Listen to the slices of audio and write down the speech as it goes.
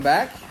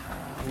Back.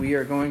 We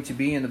are going to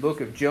be in the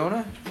book of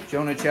Jonah,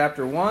 Jonah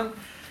chapter 1.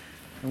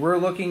 And we're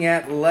looking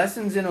at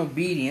lessons in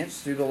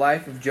obedience through the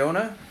life of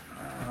Jonah,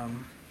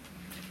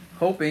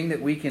 hoping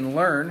that we can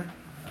learn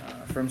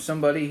from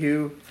somebody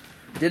who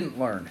didn't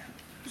learn.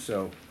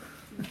 So,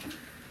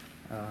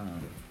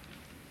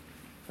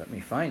 let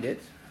me find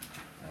it.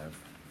 I've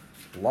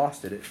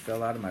lost it. It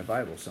fell out of my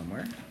Bible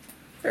somewhere.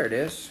 There it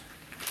is.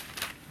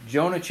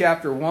 Jonah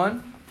chapter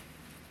 1.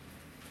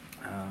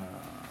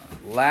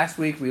 Last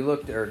week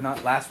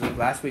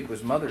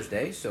was Mother's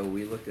Day, so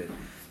we looked at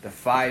the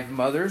 5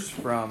 mothers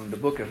from the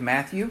book of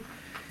Matthew.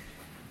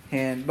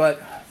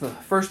 But the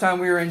first time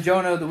we were in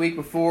Jonah the week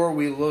before,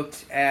 we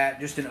looked at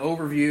just an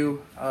overview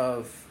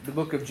of the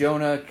book of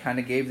Jonah, kind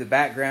of gave the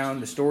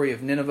background, the story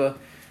of Nineveh,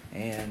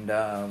 and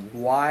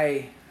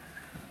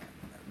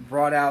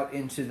brought out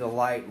into the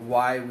light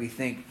why we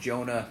think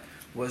Jonah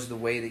was the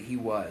way that he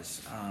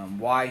was,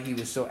 why he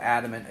was so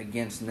adamant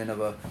against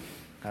Nineveh.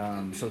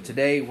 So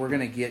today we're going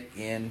to get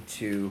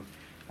into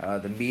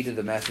the meat of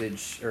the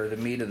message, or the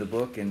meat of the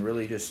book, and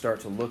really just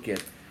start to look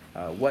at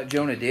what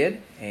Jonah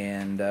did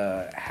and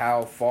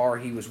how far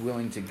he was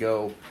willing to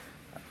go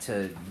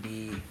to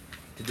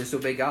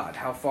disobey God,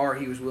 how far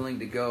he was willing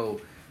to go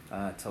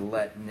to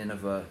let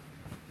Nineveh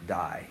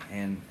die.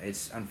 And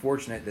it's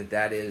unfortunate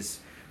that is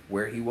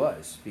where he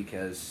was,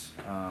 because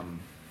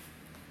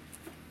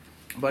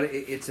but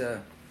it's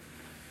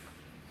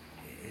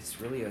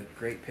really a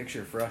great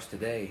picture for us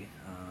today.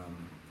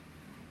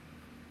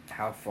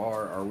 How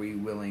far are we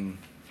willing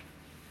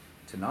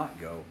to not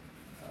go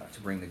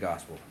to bring the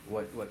gospel?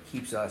 What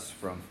keeps us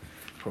from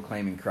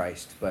proclaiming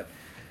Christ? But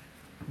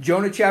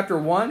Jonah chapter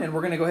 1, and we're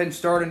going to go ahead and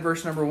start in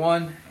verse number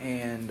 1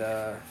 and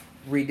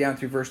read down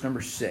through verse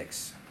number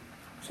 6.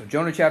 So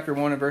Jonah chapter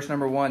 1 and verse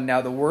number 1.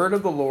 Now the word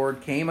of the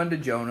Lord came unto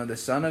Jonah, the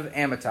son of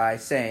Amittai,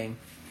 saying,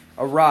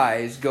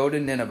 Arise, go to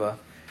Nineveh,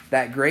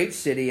 that great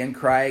city, and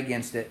cry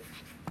against it,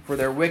 for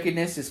their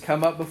wickedness is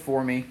come up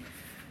before me.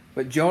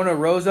 But Jonah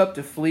rose up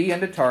to flee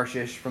unto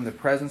Tarshish from the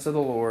presence of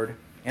the Lord,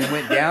 and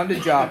went down to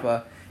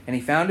Joppa, and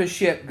he found a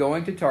ship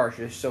going to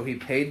Tarshish, so he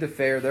paid the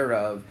fare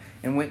thereof,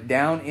 and went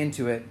down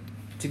into it,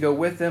 to go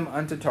with them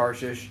unto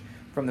Tarshish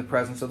from the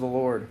presence of the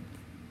Lord.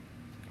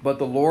 But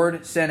the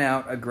Lord sent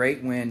out a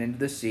great wind into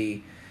the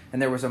sea,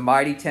 and there was a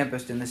mighty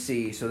tempest in the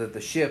sea, so that the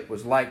ship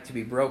was like to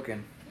be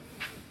broken.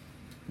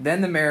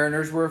 Then the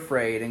mariners were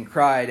afraid, and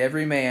cried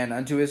every man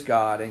unto his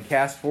God, and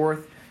cast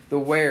forth the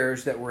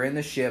wares that were in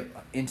the ship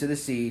into the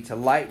sea, to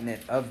lighten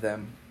it of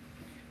them.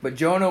 But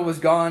Jonah was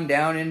gone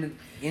down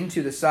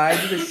into the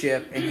sides of the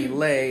ship, and he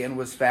lay and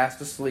was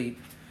fast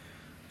asleep.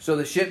 So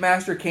the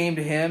shipmaster came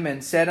to him,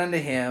 and said unto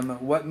him,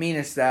 What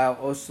meanest thou,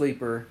 O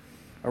sleeper?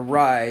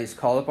 Arise,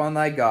 call upon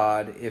thy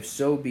God, if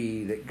so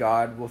be that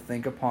God will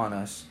think upon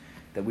us,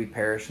 that we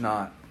perish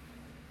not.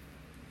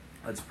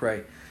 Let's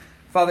pray.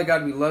 Father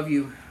God, we love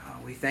you.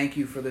 We thank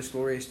you for this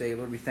glorious day,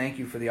 Lord. We thank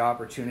you for the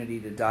opportunity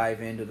to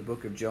dive into the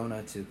book of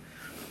Jonah, to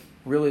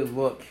really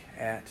look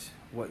at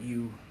what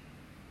you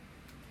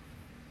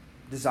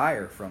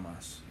desire from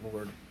us,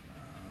 Lord.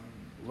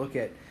 Look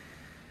at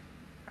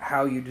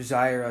how you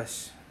desire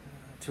us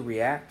to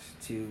react,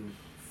 to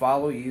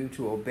follow you,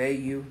 to obey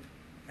you.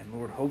 And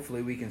Lord,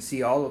 hopefully we can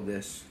see all of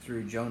this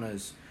through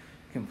Jonah's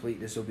complete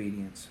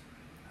disobedience.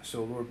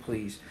 So Lord,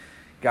 please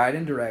guide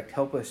and direct.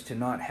 Help us to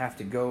not have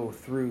to go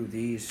through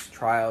these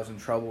trials and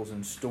troubles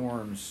and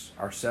storms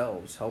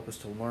ourselves. Help us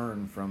to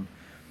learn from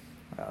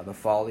the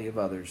folly of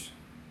others.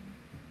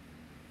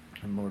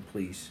 And Lord,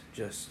 please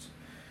just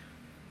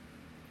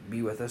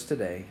be with us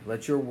today.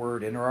 Let your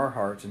word enter our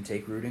hearts and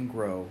take root and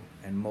grow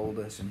and mold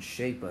us and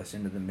shape us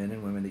into the men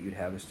and women that you'd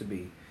have us to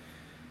be.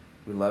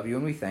 We love you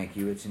and we thank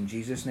you. It's in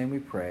Jesus' name we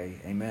pray.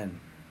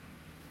 Amen.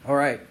 All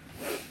right.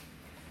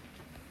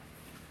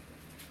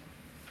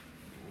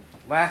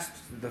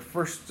 The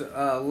first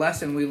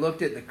lesson, we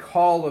looked at the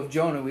call of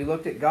Jonah. We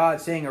looked at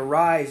God saying,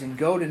 Arise and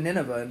go to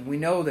Nineveh. And we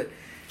know that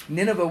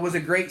Nineveh was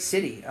a great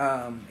city.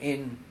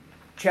 In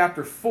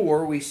chapter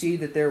 4, we see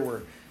that there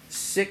were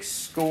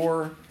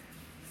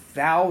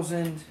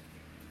 600,000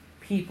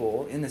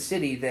 people in the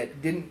city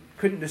that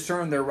couldn't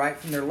discern their right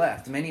from their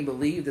left. Many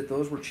believed that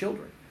those were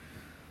children.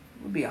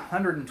 It would be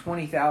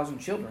 120,000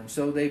 children.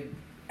 So they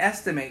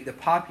estimate the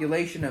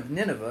population of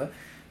Nineveh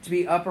to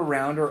be up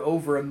around or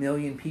over 1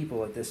 million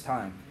people at this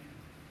time.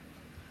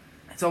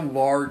 It's a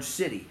large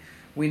city.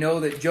 We know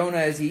that Jonah,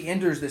 as he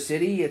enters the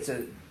city, it's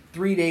a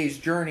 3 days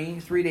journey,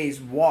 3 days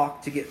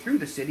walk to get through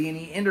the city, and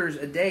he enters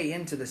a day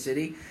into the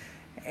city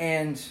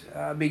and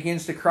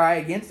begins to cry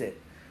against it.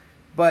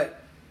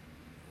 But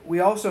we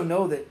also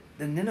know that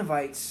the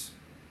Ninevites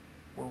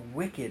were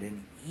wicked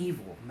and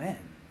evil men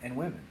and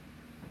women.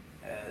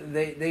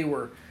 They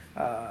were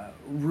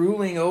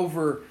ruling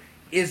over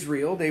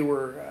Israel.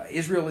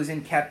 Israel is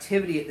in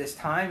captivity at this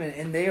time,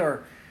 and they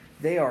are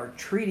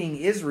treating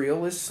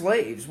Israel as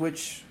slaves,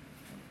 which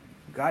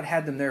God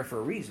had them there for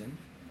a reason.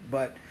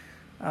 But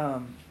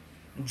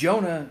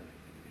Jonah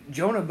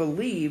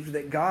believed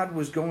that God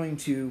was going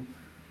to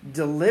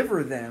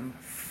deliver them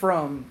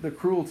from the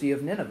cruelty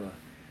of Nineveh.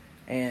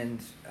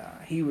 And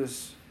he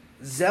was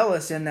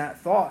zealous in that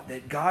thought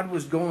that God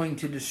was going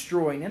to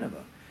destroy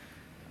Nineveh.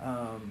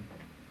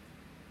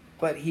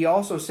 But he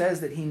also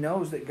says that he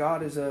knows that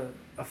God is a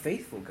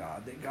faithful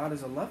God, that God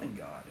is a loving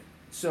God.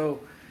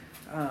 So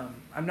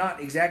I'm not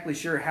exactly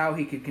sure how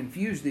he could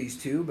confuse these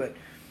two, but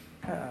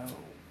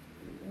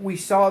we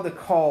saw the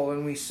call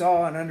and we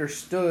saw and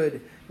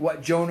understood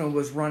what Jonah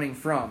was running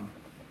from.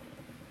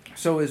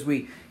 So as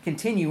we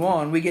continue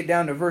on, we get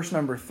down to verse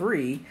number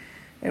 3,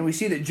 and we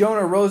see that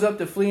Jonah rose up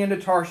to flee into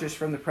Tarshish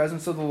from the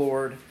presence of the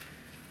Lord,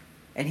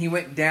 and he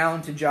went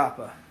down to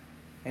Joppa.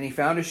 And he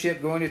found a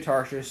ship going to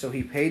Tarshish, so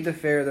he paid the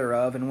fare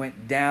thereof and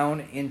went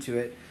down into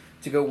it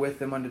to go with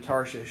them unto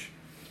Tarshish.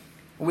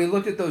 We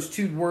looked at those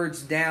two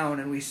words down,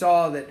 and we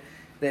saw that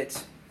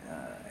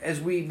as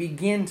we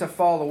begin to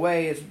fall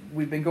away, as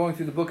we've been going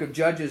through the book of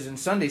Judges in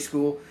Sunday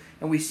school,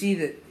 and we see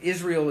that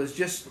Israel is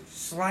just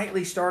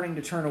slightly starting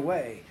to turn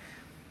away.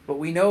 But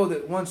we know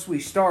that once we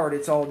start,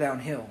 it's all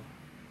downhill.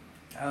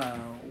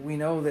 We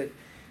know that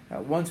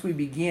once we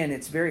begin,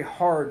 it's very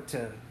hard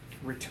to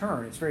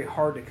return. It's very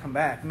hard to come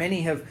back.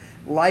 Many have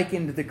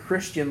likened the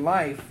Christian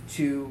life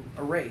to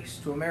a race,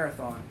 to a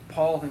marathon.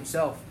 Paul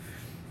himself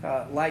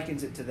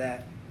likens it to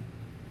that.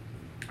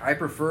 I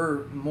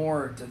prefer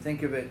more to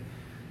think of it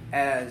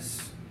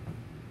as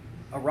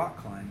a rock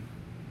climb.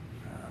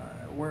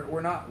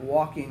 We're not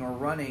walking or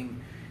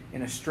running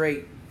in a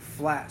straight,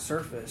 flat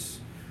surface.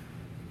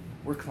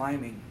 We're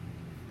climbing,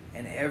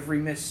 and every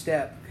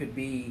misstep could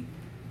be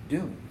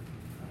doom,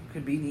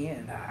 could be the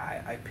end.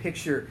 I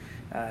picture,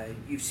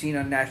 you've seen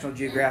on National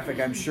Geographic,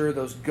 I'm sure,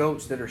 those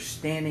goats that are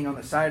standing on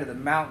the side of the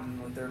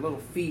mountain with their little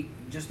feet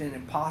just in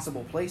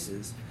impossible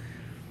places,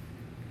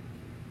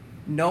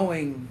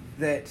 knowing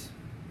that,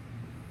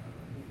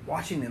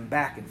 watching them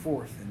back and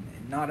forth and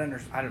not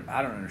I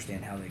don't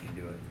understand how they can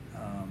do it.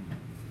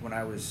 When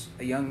I was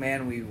a young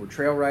man, we were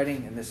trail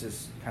riding, and this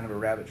is kind of a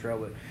rabbit trail,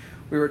 but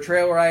we were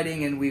trail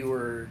riding, and we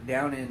were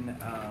down in,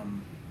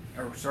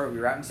 we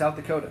were out in South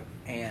Dakota,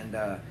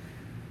 and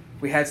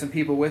we had some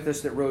people with us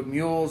that rode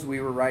mules.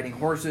 We were riding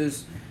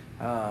horses.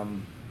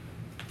 The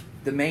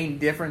main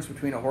difference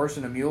between a horse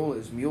and a mule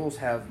is mules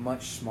have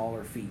much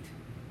smaller feet.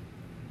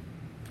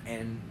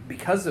 And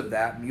because of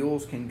that,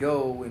 mules can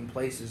go in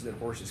places that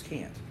horses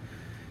can't.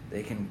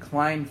 They can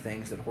climb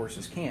things that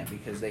horses can't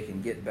because they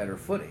can get better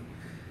footing.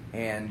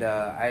 And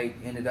I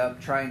ended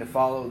up trying to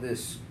follow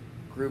this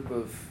group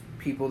of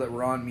people that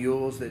were on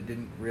mules that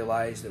didn't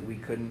realize that we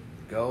couldn't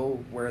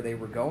go where they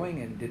were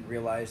going and didn't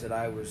realize that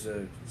I was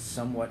a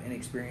somewhat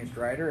inexperienced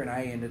rider, and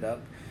I ended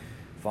up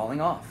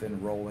falling off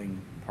and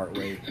rolling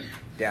partway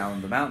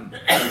down the mountain.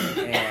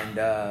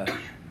 And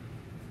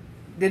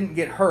didn't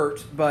get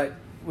hurt, but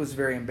was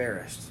very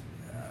embarrassed.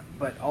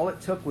 But all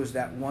it took was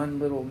that one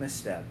little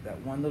misstep,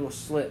 that one little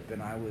slip,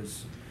 and I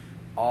was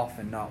off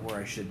and not where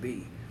I should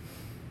be.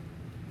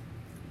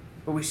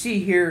 But we see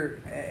here,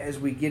 as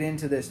we get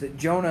into this, that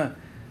Jonah,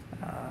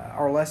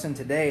 our lesson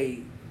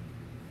today,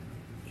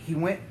 he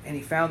went and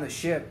he found the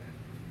ship,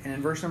 and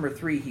in verse number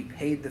 3, he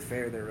paid the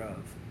fare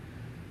thereof.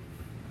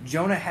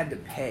 Jonah had to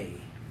pay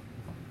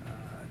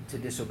to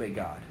disobey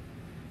God.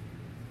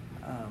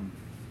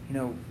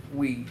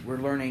 We're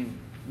learning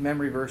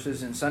memory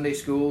verses in Sunday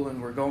school, and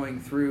we're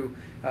going through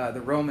the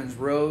Romans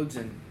roads,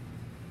 and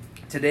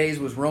today's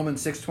was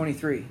Romans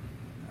 6:23.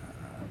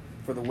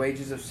 For the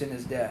wages of sin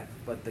is death,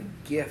 but the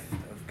gift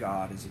of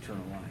God is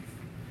eternal life.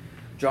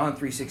 John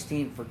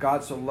 3:16, for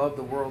God so loved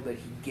the world that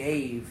he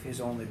gave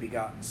his only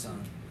begotten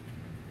Son.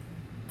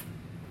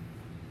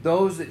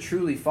 Those that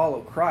truly follow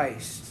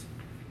Christ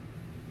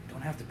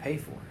don't have to pay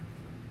for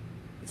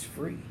it. It's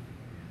free.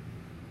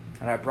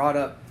 And I brought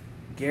up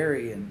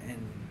Gary, and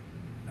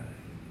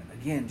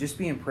again, just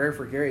be in prayer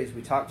for Gary as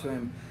we talked to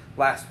him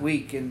last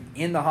week, and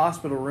in the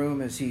hospital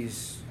room as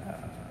he's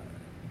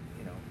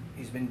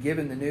been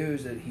given the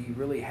news that he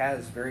really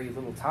has very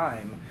little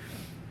time.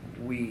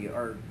 We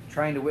are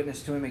trying to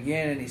witness to him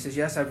again, and he says,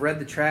 yes, I've read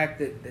the tract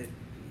that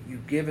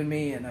you've given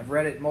me, and I've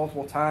read it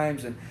multiple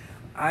times, and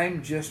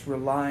I'm just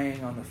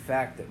relying on the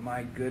fact that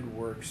my good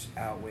works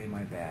outweigh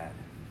my bad.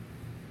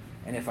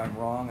 And if I'm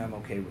wrong, I'm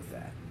okay with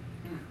that.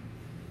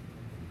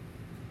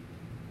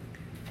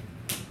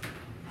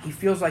 He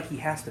feels like he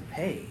has to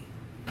pay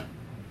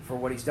for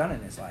what he's done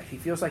in his life. He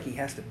feels like he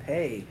has to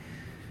pay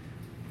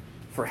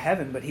for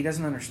heaven, but he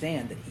doesn't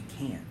understand that he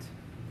can't,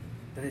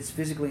 that it's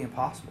physically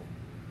impossible.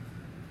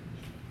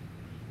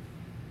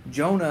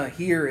 Jonah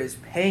here is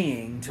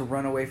paying to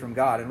run away from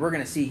God, and we're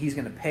going to see he's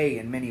going to pay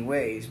in many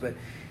ways, but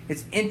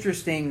it's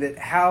interesting that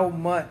how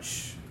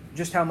much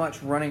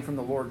running from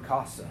the Lord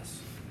costs us.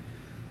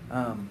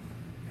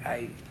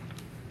 I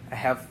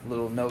have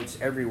little notes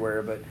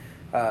everywhere,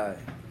 but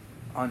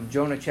on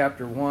Jonah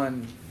chapter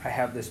 1, I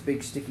have this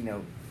big sticky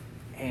note,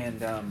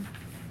 and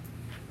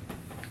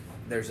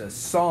there's a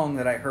song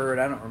that I heard.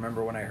 I don't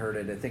remember when I heard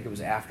it. I think it was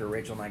after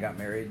Rachel and I got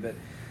married, but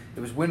it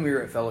was when we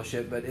were at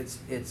fellowship. But it's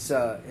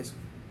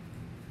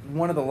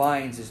one of the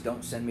lines is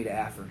 "Don't send me to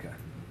Africa."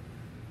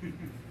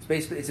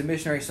 it's a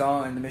missionary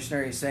song, and the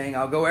missionary is saying,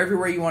 I'll go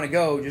everywhere you want to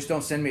go, just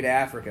don't send me to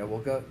Africa.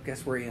 Well,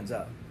 guess where he ends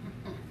up?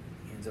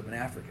 He ends up in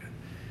Africa.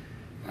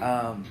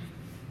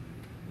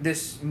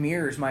 This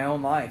mirrors my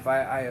own life.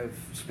 I have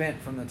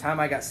spent, from the time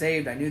I got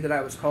saved, I knew that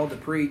I was called to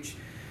preach.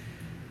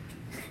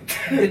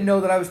 I didn't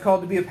know that I was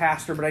called to be a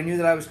pastor, but I knew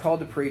that I was called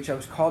to preach. I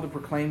was called to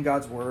proclaim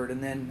God's word.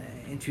 And then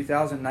in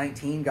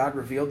 2019, God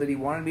revealed that he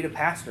wanted me to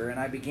pastor, and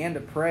I began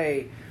to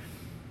pray,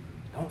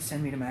 don't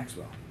send me to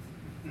Maxwell.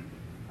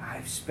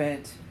 I've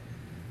spent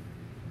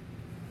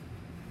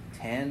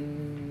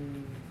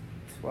 10,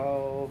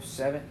 12,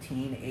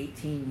 17,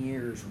 18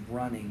 years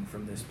running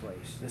from this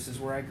place. This is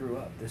where I grew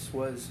up. This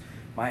was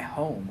my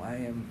home.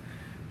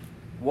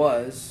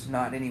 Was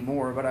not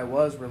anymore, but I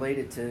was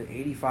related to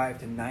 85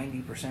 to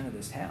 90% of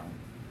this town.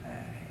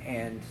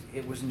 And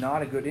it was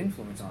not a good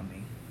influence on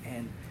me.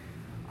 And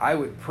I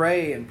would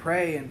pray and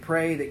pray and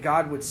pray that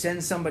God would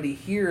send somebody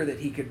here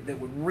that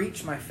would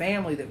reach my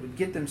family, that would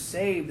get them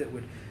saved, that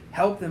would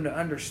help them to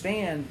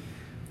understand.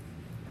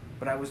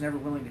 But I was never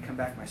willing to come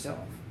back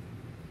myself.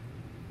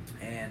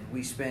 And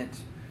we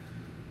spent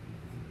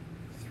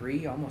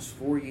 3, almost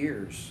 4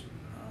 years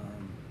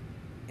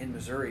in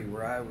Missouri,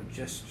 where I would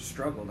just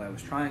struggled. I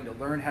was trying to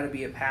learn how to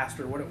be a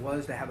pastor, what it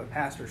was to have a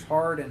pastor's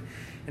heart,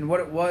 and what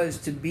it was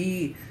to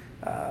be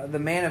the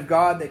man of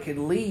God that could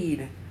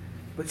lead,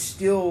 but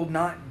still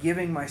not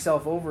giving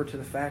myself over to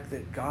the fact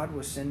that God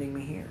was sending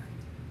me here.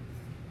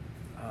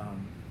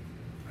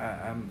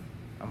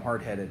 I'm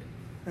hard-headed.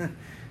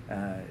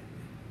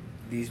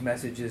 These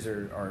messages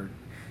are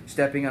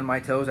stepping on my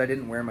toes. I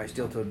didn't wear my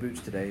steel-toed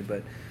boots today,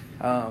 but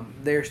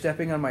they're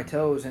stepping on my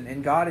toes,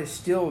 and God is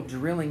still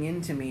drilling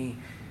into me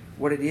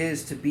what it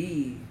is to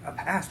be a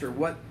pastor,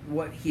 what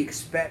he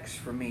expects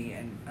from me,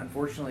 and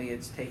unfortunately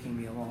it's taking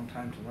me a long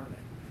time to learn it.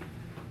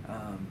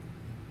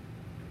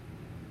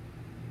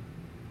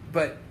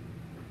 But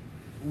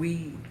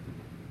we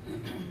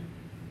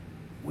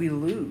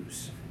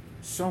lose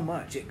so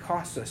much. It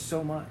costs us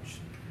so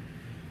much.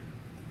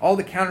 All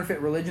the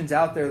counterfeit religions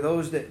out there,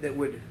 those that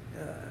would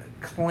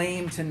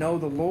claim to know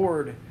the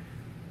Lord,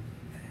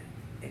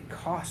 it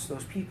costs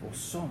those people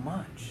so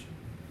much.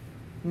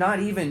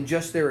 Not even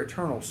just their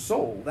eternal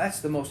soul.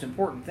 That's the most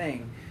important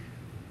thing.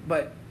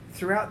 But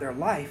throughout their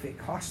life, it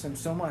costs them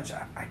so much.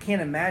 I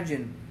can't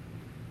imagine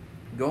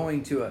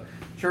going to a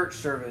church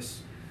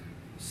service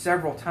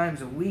several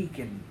times a week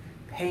and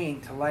paying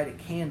to light a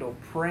candle,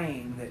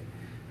 praying that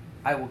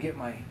I will get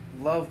my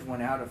loved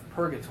one out of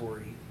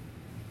purgatory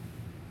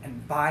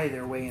and buy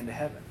their way into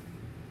heaven.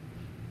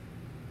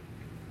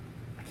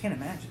 I can't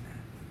imagine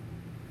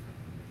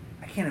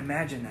that. I can't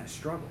imagine that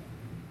struggle.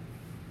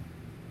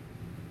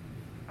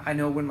 I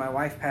know when my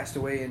wife passed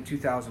away in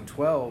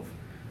 2012,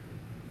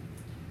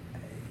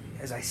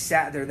 as I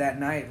sat there that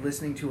night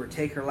listening to her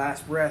take her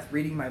last breath,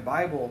 reading my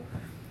Bible,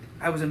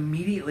 I was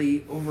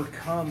immediately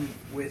overcome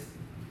with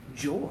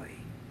joy.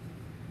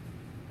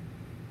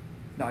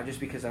 Not just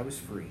because I was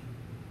free,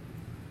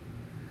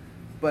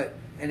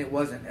 and it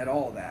wasn't at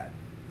all that.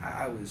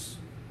 I was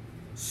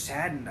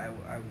saddened. I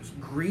was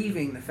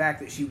grieving the fact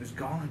that she was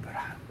gone, but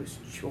I was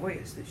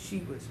joyous that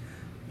she was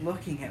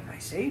looking at my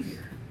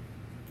Savior.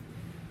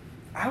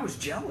 I was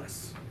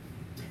jealous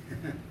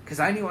because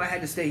I knew I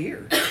had to stay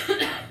here.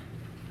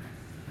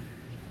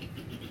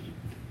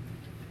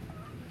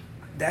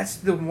 That's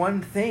the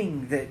one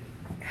thing that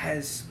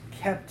has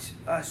kept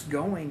us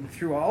going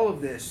through all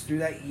of this, through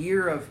that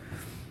year of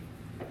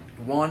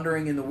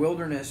wandering in the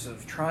wilderness,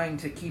 of trying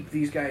to keep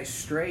these guys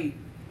straight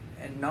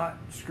and not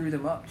screw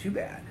them up too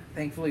bad.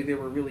 Thankfully, they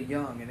were really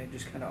young, and it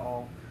just kind of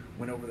all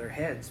went over their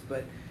heads.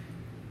 But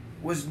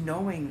was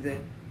knowing that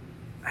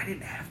I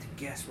didn't have to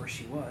guess where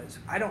she was.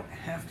 I don't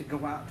have to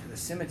go out to the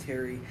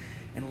cemetery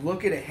and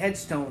look at a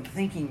headstone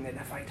thinking that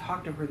if I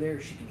talk to her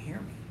there, she can hear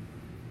me.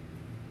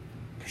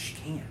 Because she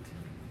can't.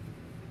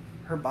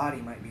 Her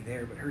body might be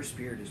there, but her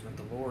spirit is with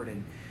the Lord,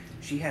 and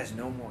she has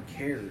no more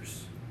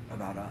cares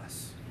about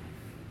us.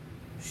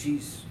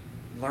 She's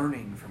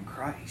learning from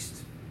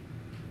Christ.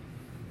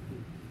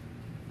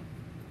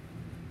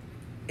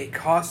 It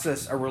costs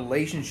us a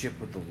relationship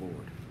with the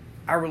Lord.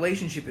 Our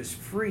relationship is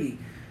free,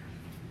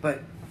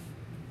 but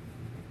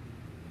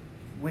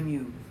when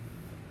you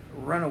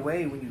run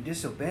away, when you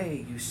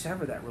disobey, you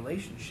sever that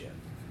relationship.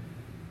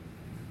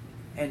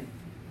 And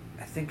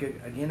I think,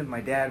 again, of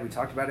my dad, we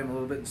talked about him a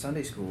little bit in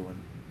Sunday school,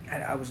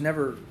 and I was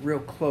never real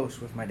close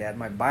with my dad.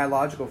 My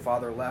biological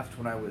father left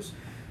when I was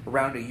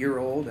around a year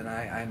old, and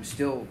I'm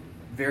still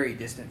very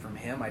distant from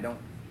him. I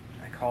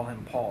call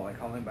him Paul. I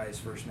call him by his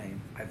first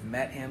name. I've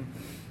met him.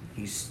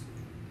 He's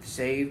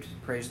saved.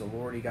 Praise the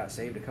Lord. He got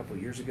saved a couple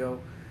of years ago.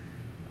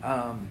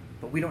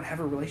 But we don't have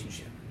a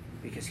relationship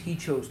because he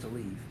chose to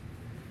leave.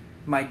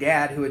 My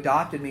dad, who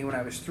adopted me when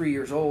I was 3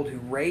 years old, who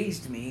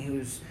raised me,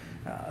 who's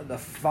the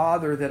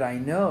father that I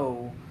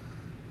know,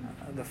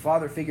 the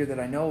father figure that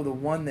I know, the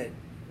one that,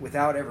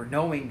 without ever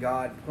knowing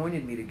God,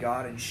 pointed me to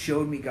God and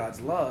showed me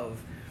God's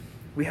love,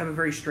 we have a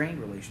very strained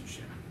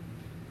relationship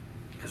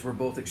because we're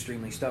both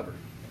extremely stubborn,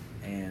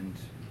 and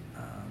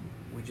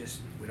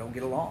we don't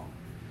get along.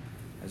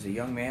 As a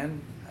young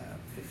man,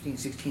 15,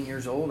 16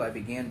 years old, I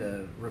began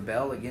to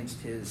rebel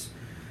against his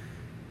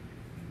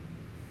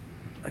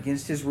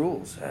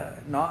rules.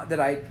 Not that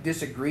I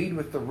disagreed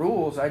with the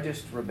rules, I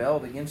just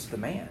rebelled against the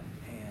man.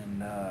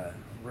 And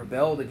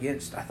rebelled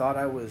against, I thought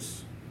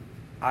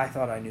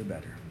I knew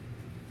better.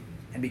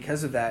 And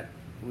because of that,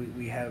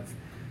 we have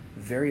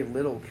very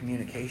little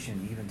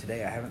communication even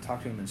today. I haven't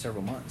talked to him in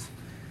several months.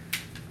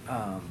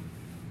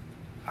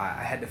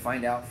 I had to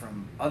find out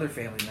from other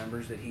family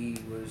members that he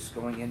was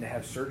going in to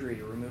have surgery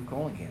to remove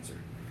colon cancer.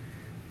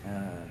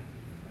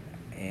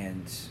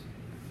 And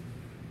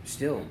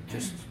still,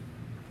 just,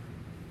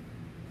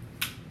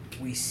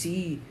 we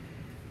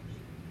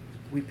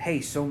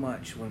pay so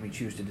much when we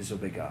choose to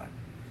disobey God.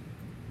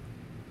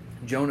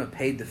 Jonah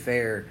paid the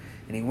fare,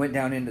 and he went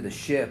down into the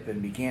ship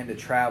and began to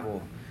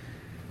travel.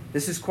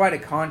 This is quite a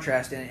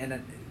contrast,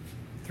 and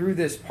through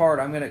this part,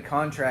 I'm going to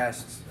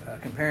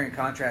compare and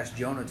contrast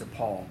Jonah to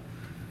Paul.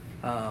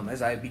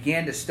 As I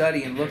began to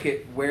study and look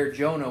at where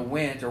Jonah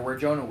went, or where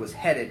Jonah was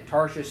headed,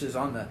 Tarshish is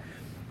on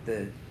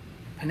the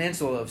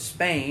peninsula of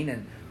Spain,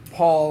 and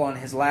Paul, on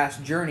his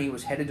last journey,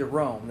 was headed to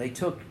Rome. They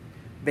took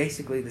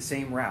basically the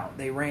same route.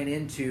 They ran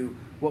into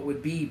what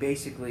would be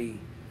basically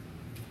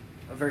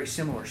a very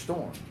similar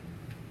storm,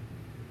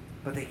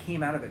 but they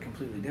came out of it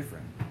completely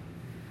different.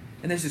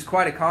 And this is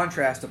quite a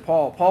contrast to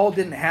Paul. Paul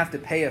didn't have to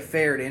pay a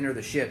fare to enter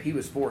the ship. He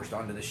was forced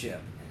onto the ship.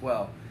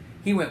 Well,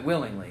 he went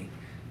willingly,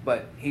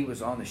 but he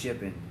was on the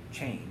ship in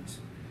chains.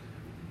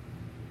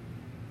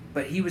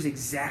 But he was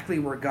exactly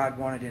where God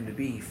wanted him to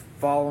be,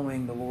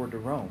 following the Lord to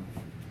Rome.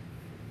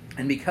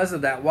 And because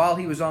of that, while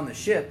he was on the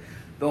ship,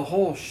 the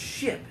whole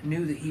ship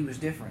knew that he was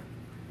different.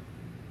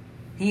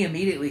 He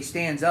immediately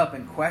stands up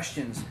and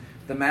questions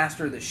the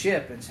master of the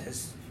ship and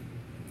says,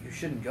 "You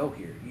shouldn't go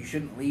here. You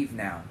shouldn't leave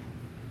now."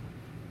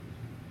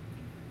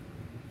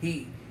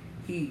 He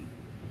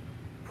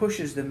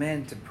pushes the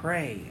men to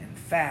pray and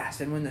fast.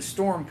 And when the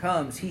storm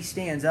comes, he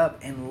stands up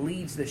and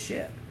leads the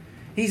ship.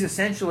 He's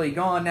essentially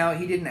gone. Now,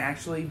 he didn't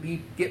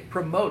actually get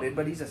promoted,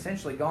 but he's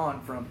essentially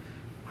gone from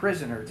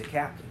prisoner to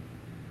captain.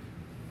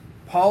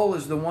 Paul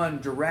is the one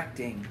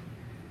directing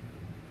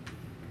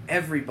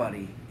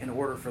everybody in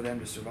order for them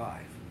to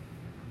survive.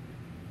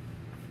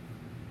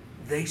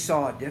 They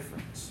saw a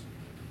difference.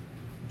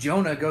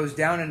 Jonah goes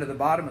down into the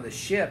bottom of the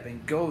ship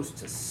and goes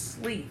to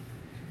sleep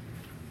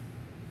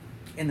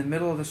in the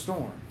middle of the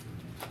storm.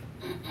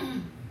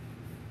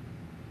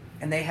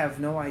 And they have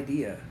no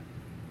idea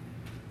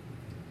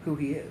who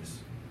he is.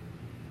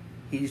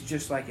 He's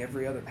just like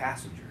every other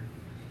passenger.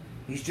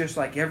 He's just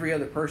like every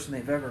other person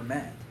they've ever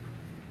met.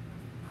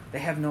 They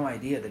have no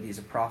idea that he's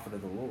a prophet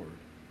of the Lord.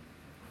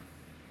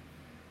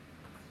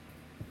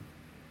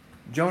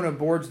 Jonah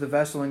boards the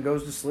vessel and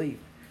goes to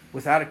sleep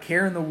without a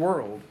care in the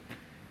world.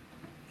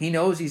 He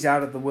knows he's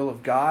out of the will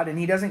of God, and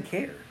he doesn't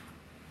care.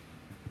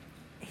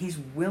 He's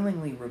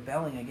willingly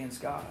rebelling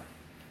against God.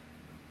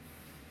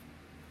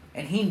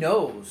 And he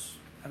knows,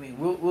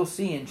 we'll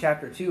see in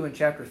chapter 2 and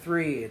chapter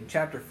 3 and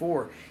chapter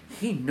 4,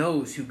 he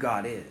knows who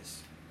God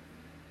is.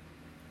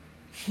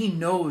 He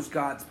knows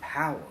God's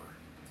power.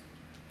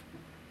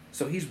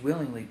 So he's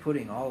willingly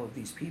putting all of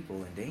these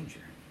people in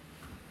danger.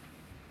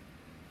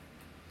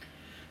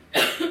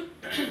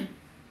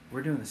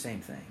 We're doing the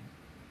same thing.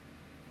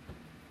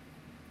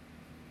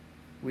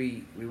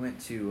 We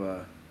went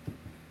to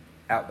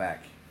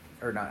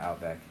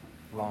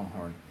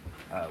Longhorn,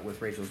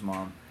 with Rachel's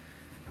mom,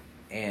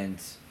 and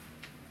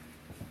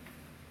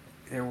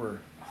there were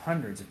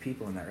hundreds of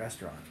people in that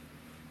restaurant,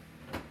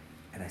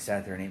 and I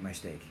sat there and ate my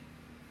steak.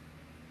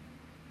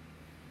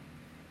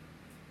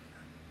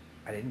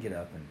 I didn't get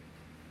up and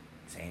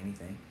say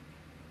anything.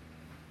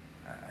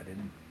 I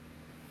didn't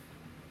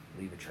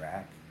leave a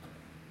track.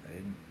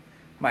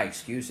 My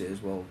excuse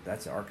is, well,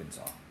 that's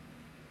Arkansas.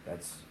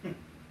 That's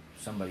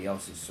somebody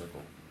else's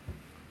circle.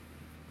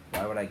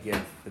 Why would I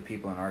give the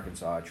people in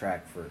Arkansas a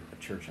tract for a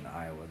church in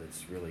Iowa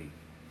that's really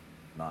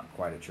not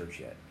quite a church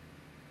yet?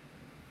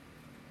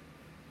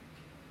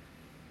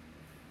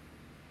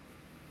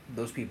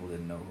 Those people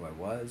didn't know who I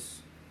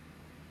was.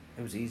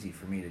 It was easy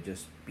for me to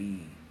just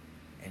be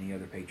any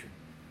other patron.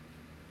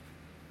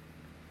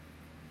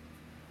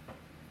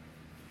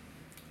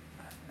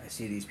 I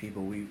see these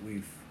people,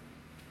 we've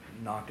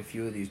knocked a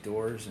few of these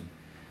doors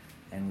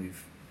and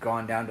we've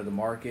gone down to the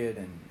market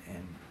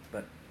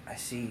but I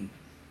see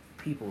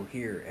people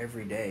here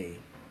every day.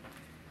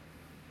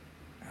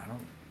 I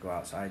don't go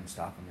outside and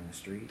stop them in the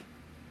street.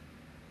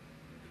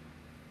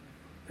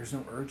 There's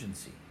no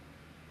urgency.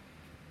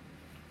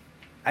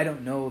 I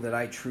don't know that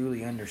I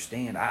truly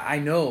understand. I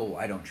know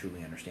I don't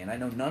truly understand. I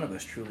know none of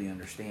us truly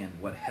understand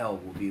what hell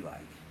will be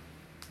like.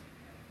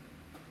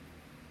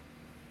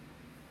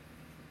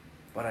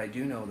 But I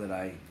do know that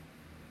I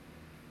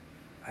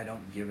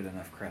don't give it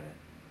enough credit.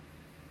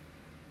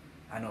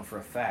 I know for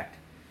a fact,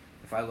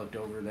 if I looked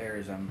over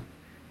there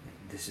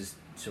this is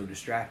so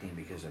distracting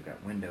because I've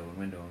got window,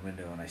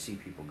 and I see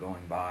people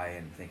going by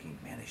and thinking,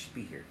 man, they should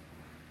be here.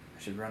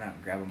 I should run out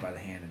and grab them by the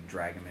hand and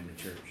drag them into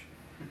church.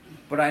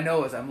 But I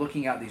know as I'm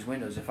looking out these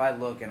windows, if I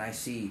look and I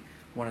see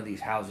one of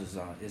these houses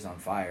is on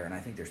fire and I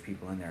think there's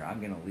people in there, I'm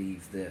going to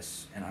leave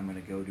this and I'm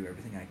going to go do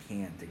everything I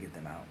can to get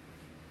them out,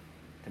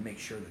 to make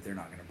sure that they're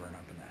not going to burn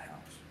up in that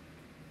house.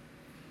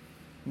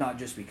 Not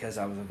just because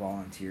I was a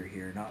volunteer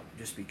here, not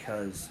just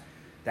because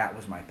that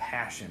was my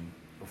passion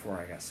before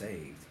I got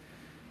saved,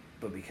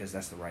 but because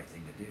that's the right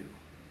thing to do.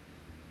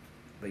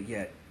 But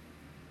yet,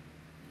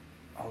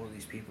 all of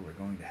these people are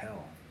going to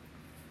hell.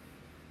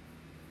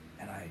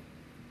 And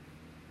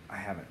I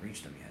haven't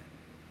reached them yet.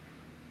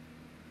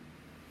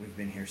 We've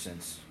been here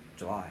since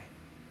July,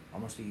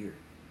 almost a year.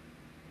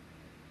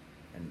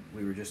 And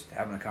we were just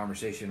having a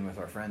conversation with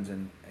our friends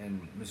in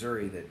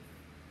Missouri that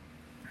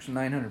there's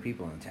 900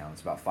 people in the town.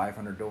 It's about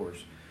 500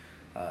 doors.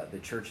 The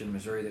church in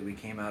Missouri that we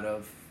came out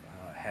of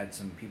had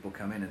some people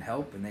come in and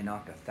help, and they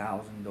knocked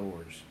 1,000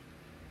 doors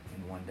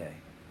in one day.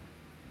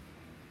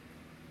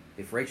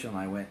 If Rachel and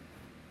I went,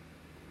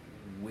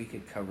 we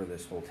could cover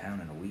this whole town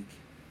in a week.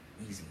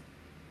 Easy.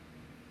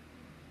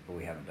 But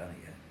we haven't done it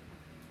yet.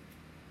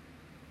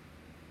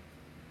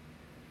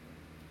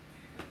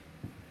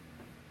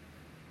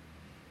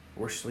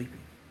 We're sleeping.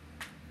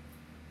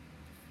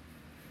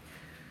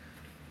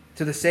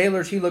 To the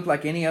sailors, he looked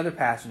like any other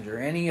passenger,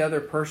 any other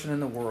person in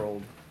the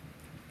world.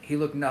 He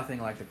looked nothing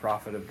like the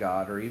prophet of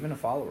God or even a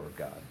follower of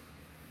God.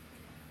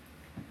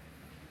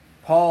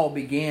 Paul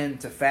began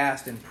to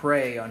fast and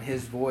pray on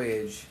his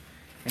voyage,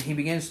 and he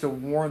begins to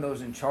warn those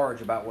in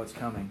charge about what's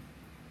coming.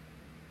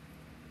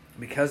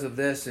 Because of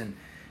this and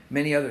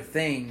many other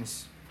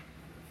things,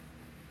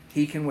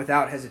 he can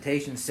without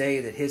hesitation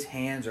say that his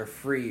hands are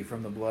free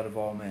from the blood of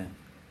all men.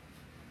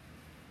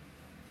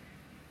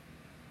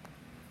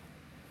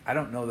 I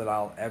don't know that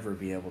I'll ever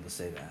be able to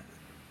say that.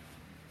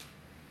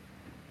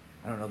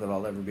 I don't know that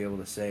I'll ever be able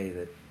to say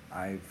that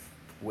I've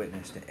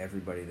witnessed to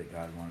everybody that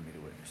God wanted me to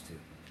witness to.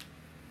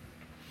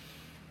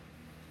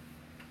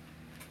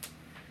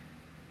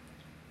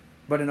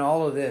 But in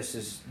all of this,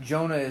 as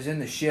Jonah is in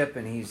the ship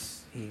and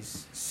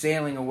he's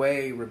sailing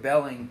away,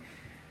 rebelling,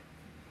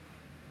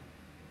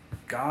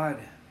 God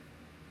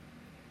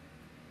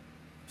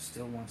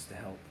still wants to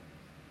help.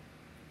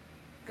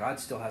 God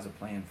still has a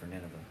plan for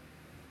Nineveh.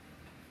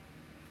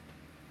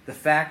 The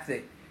fact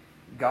that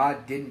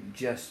God didn't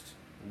just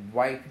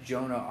wipe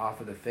Jonah off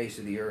of the face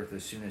of the earth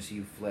as soon as he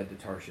fled to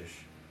Tarshish.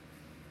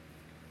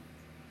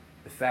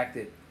 The fact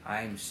that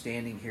I'm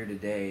standing here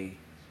today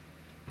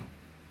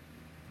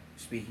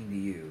speaking to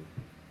you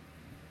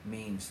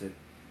means that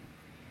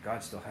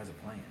God still has a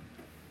plan.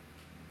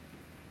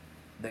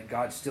 That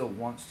God still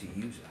wants to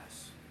use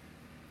us.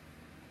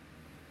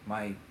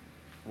 My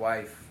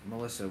wife,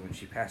 Melissa, when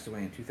she passed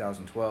away in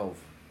 2012,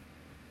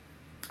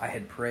 I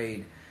had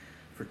prayed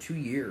for 2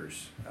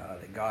 years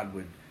that God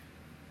would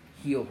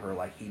heal her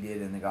like he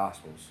did in the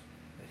Gospels.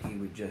 That he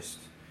would just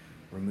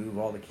remove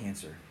all the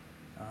cancer.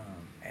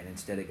 And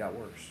instead it got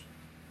worse.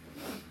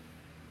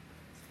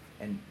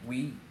 And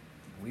we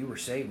were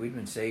saved. We'd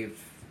been saved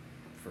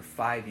for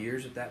 5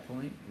 years at that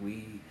point.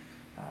 We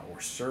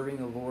were serving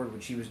the Lord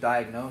when she was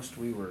diagnosed.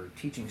 We were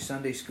teaching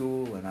Sunday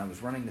school, and I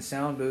was running the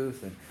sound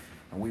booth, and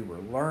we were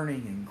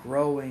learning and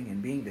growing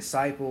and being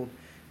discipled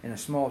in a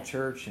small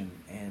church,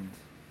 and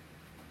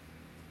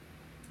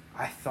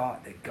I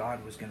thought that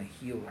God was going to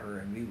heal her,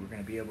 and we were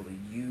going to be able to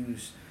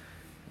use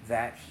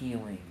that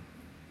healing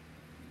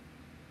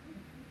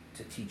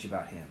to teach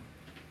about Him.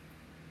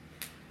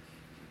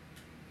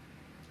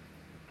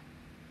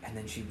 And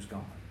then she was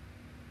gone.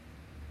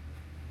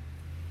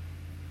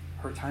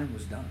 Her time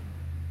was done.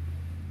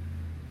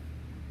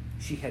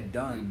 She had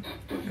done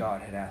what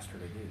God had asked her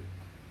to do.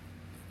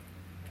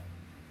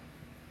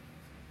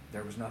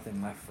 There was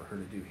nothing left for her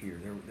to do here.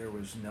 There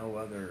was no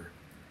other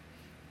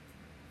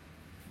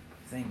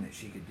thing that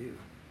she could do.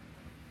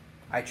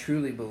 I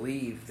truly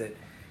believe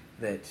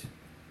that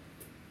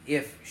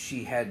if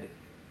she had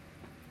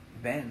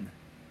been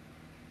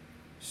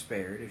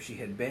spared, if she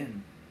had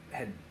been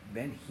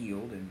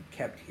healed and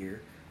kept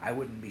here, I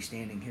wouldn't be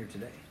standing here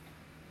today.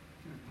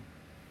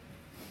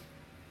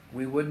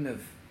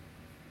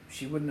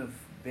 She wouldn't have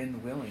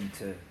been willing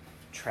to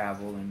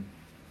travel and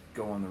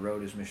go on the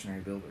road as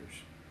missionary builders.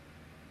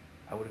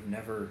 I would have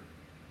never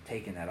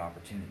taken that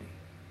opportunity.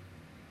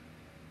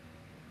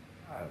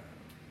 I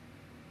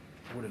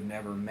would have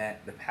never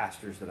met the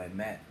pastors that I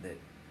met that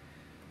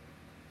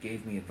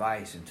gave me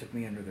advice and took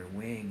me under their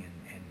wing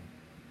and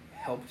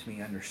helped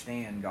me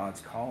understand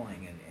God's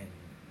calling and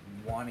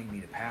wanting me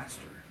to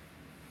pastor.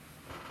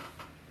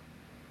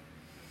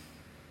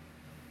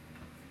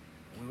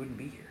 We wouldn't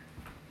be here.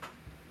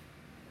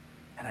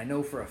 And I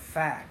know for a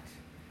fact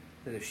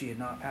that if she had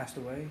not passed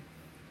away,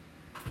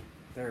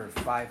 there are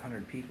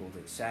 500 people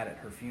that sat at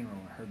her funeral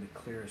and heard the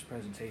clearest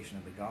presentation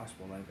of the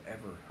gospel I've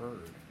ever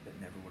heard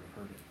that never would have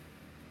heard it.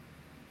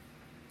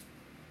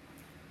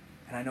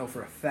 And I know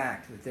for a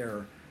fact that there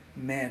are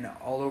men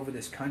all over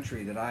this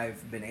country that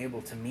I've been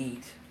able to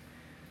meet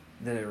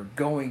that are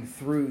going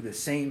through the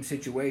same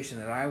situation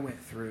that I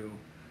went through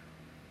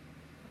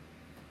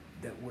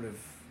that would have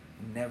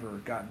never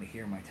gotten to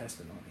hear my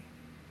testimony.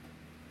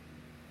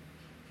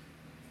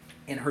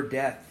 In her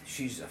death,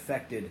 she's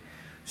affected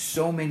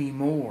so many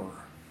more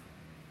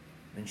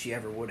than she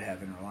ever would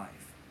have in her life.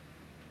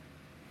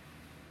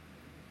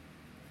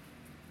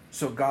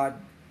 So God,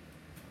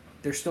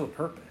 there's still a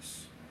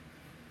purpose.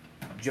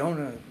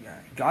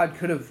 God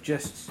could have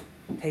just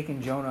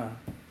taken Jonah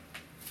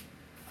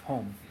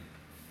home,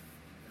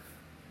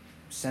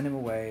 sent him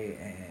away,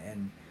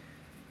 and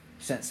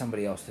sent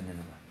somebody else to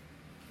Nineveh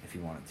if he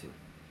wanted to.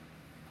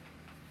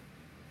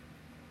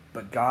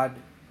 But God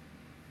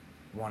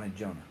wanted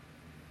Jonah.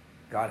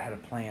 God had a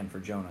plan for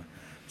Jonah.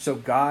 So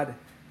God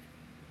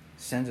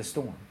sends a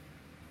storm.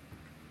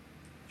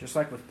 Just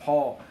like with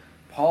Paul,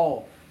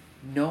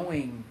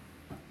 knowing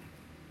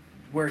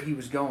where he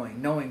was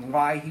going, knowing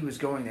why he was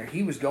going there.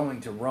 He was going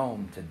to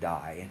Rome to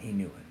die, and he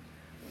knew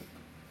it.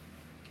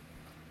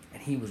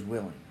 And he was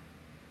willing.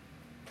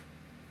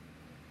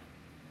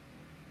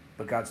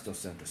 But God still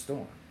sent the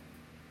storm.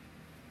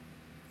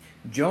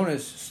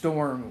 Jonah's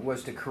storm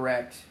was to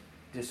correct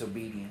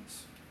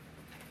disobedience.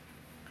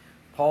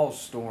 Paul's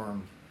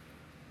storm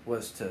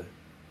was to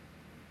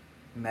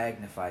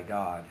magnify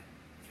God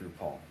through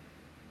Paul.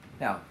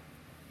 Now,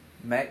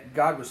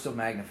 God was still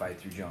magnified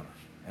through Jonah,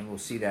 and we'll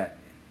see that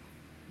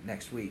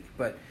next week.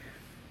 But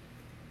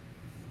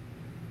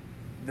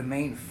the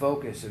main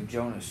focus of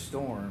Jonah's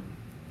storm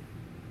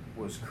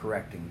was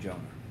correcting Jonah.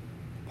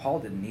 Paul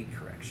didn't need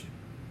correction.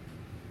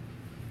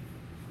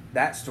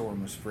 That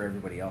storm was for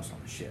everybody else on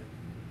the ship.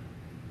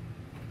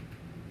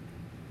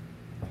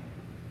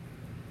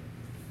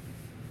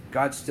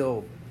 God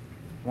still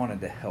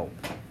wanted to help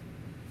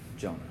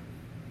Jonah.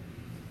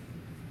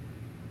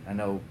 I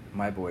know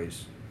my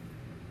boys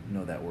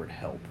know that word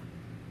help.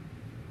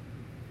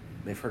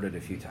 They've heard it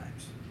a few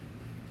times.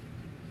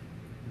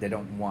 They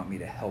don't want me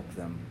to help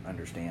them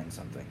understand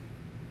something.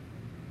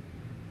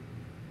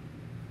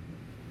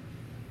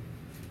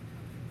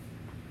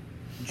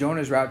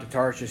 Jonah's route to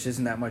Tarshish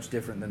isn't that much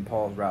different than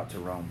Paul's route to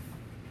Rome.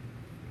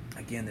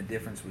 Again, the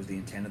difference was the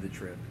intent of the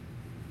trip.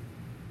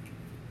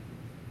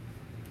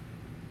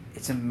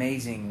 It's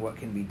amazing what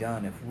can be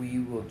done if we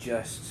will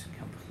just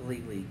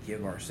completely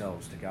give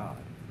ourselves to God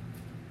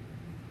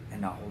and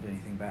not hold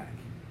anything back.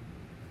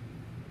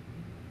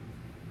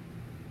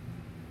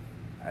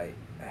 I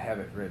have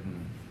it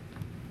written.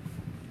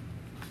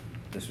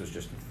 This was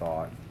just a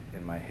thought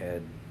in my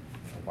head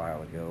a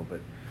while ago, but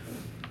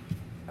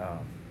let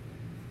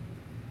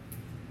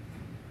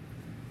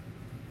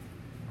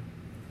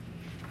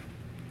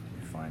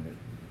me find it.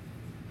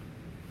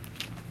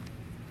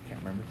 Can't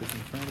remember if it's in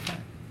front of the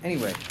time.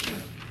 Anyway,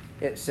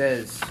 it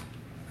says,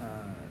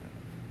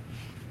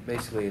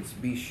 basically, it's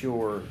be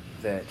sure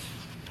that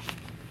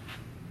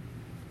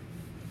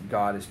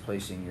God is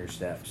placing your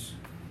steps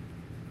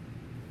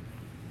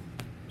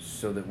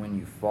so that when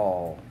you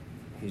fall,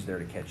 He's there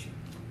to catch you.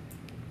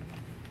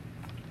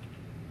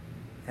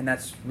 And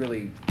that's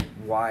really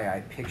why I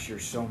picture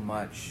so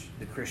much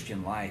the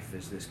Christian life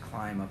as this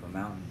climb up a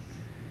mountain.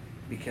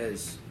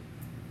 Because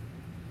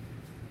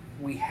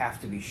we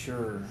have to be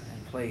sure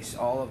and place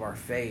all of our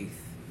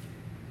faith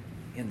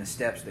in the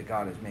steps that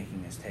God is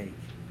making us take,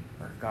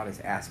 or God is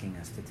asking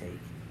us to take,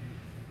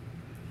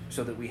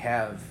 so that we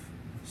have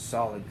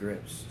solid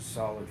grips,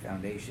 solid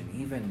foundation,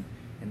 even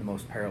in the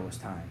most perilous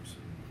times.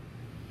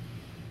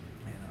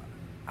 And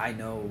I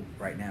know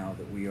right now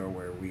that we are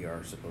where we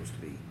are supposed to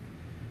be.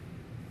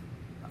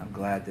 I'm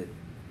glad that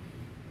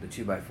the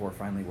 2x4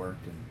 finally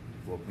worked and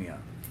woke me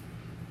up.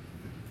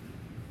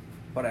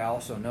 But I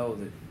also know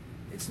that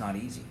it's not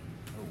easy.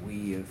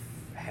 We have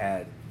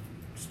had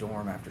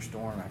storm after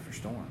storm after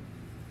storm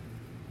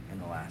in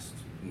the last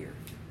year.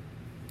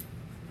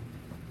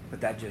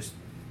 But that just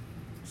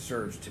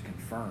serves to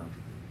confirm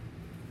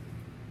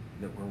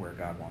that we're where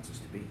God wants us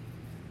to be.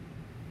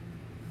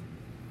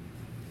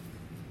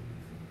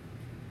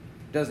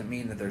 It doesn't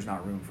mean that there's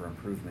not room for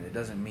improvement. It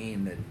doesn't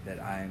mean that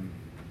I've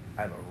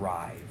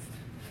arrived.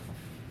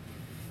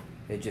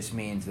 It just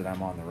means that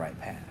I'm on the right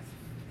path.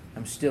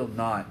 I'm still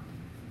not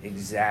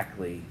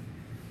exactly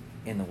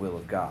in the will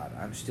of God.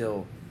 I'm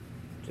still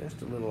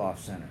just a little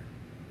off center.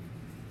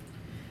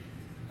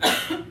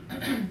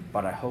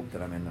 But I hope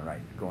that I'm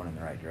going in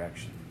the right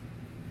direction.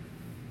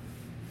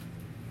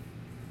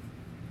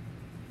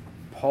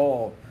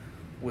 Paul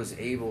was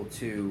able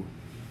to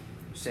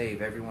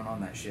save everyone on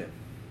that ship.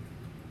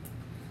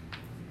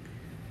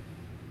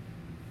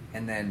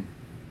 And then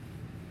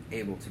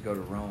able to go to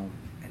Rome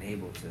and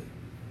able to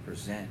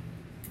present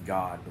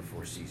God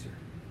before Caesar.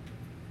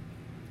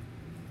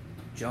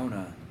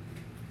 Jonah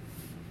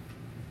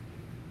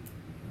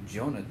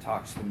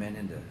talks the men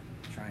into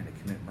trying to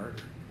commit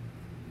murder.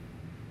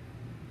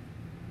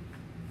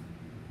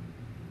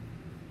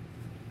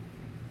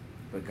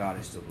 But God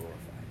is still glorified.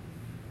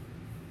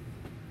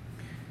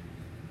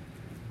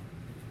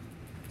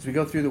 As we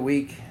go through the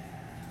week,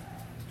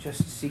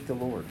 just seek the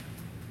Lord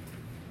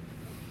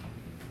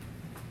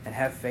and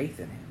have faith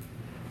in Him.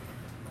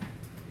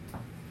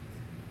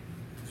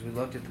 As we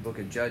looked at the book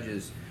of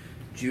Judges,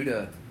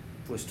 Judah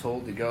was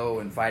told to go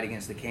and fight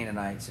against the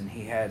Canaanites, and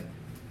he had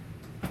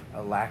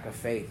a lack of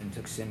faith and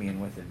took Simeon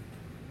with him.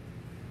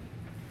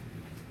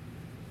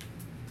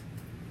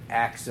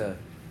 Axa,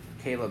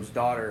 Caleb's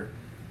daughter,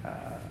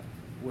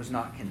 was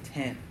not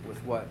content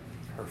with what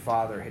her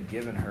father had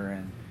given her,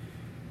 and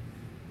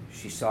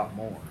she sought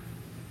more.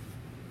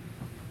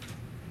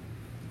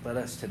 Let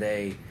us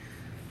today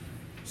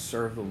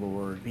serve the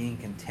Lord, being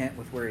content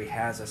with where He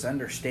has us,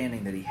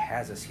 understanding that He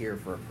has us here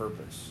for a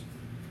purpose.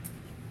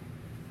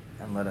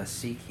 And let us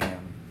seek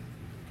Him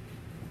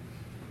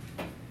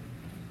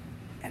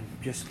and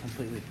just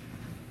completely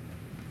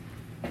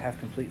have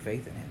complete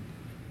faith in Him.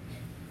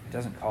 It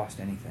doesn't cost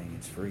anything.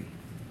 It's free.